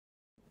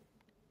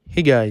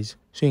Hey guys,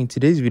 so in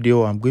today's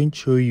video I'm going to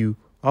show you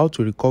how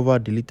to recover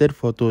deleted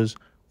photos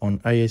on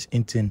iOS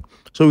 18.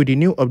 So with the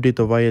new update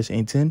of iOS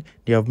 18,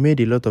 they have made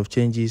a lot of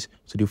changes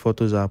to the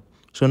Photos app.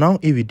 So now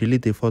if you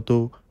delete a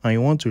photo and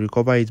you want to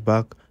recover it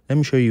back, let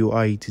me show you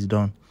how it is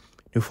done.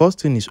 The first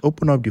thing is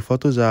open up the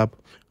Photos app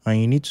and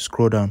you need to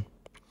scroll down.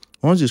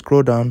 Once you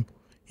scroll down,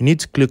 you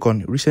need to click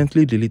on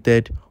recently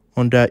deleted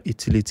under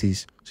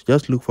utilities. So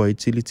just look for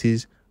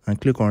utilities and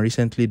click on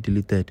recently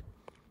deleted.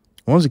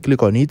 Once you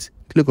click on it,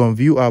 click on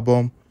View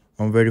Album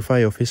and verify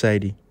your Face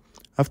ID.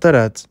 After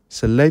that,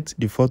 select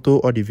the photo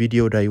or the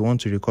video that you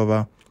want to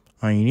recover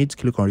and you need to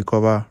click on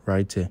Recover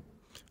right here.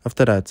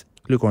 After that,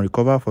 click on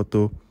Recover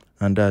Photo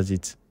and that's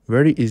it.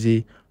 Very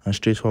easy and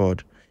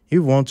straightforward. If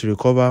you want to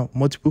recover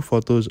multiple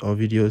photos or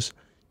videos,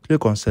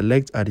 click on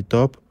Select at the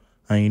top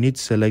and you need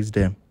to select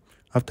them.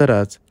 After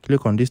that,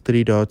 click on these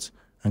three dots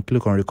and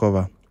click on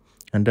Recover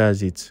and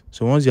that's it.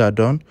 So once you are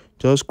done,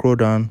 just scroll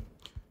down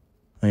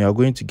and you are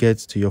going to get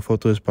to your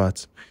photos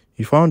part. If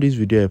you found this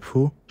video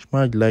helpful,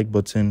 smash the like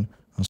button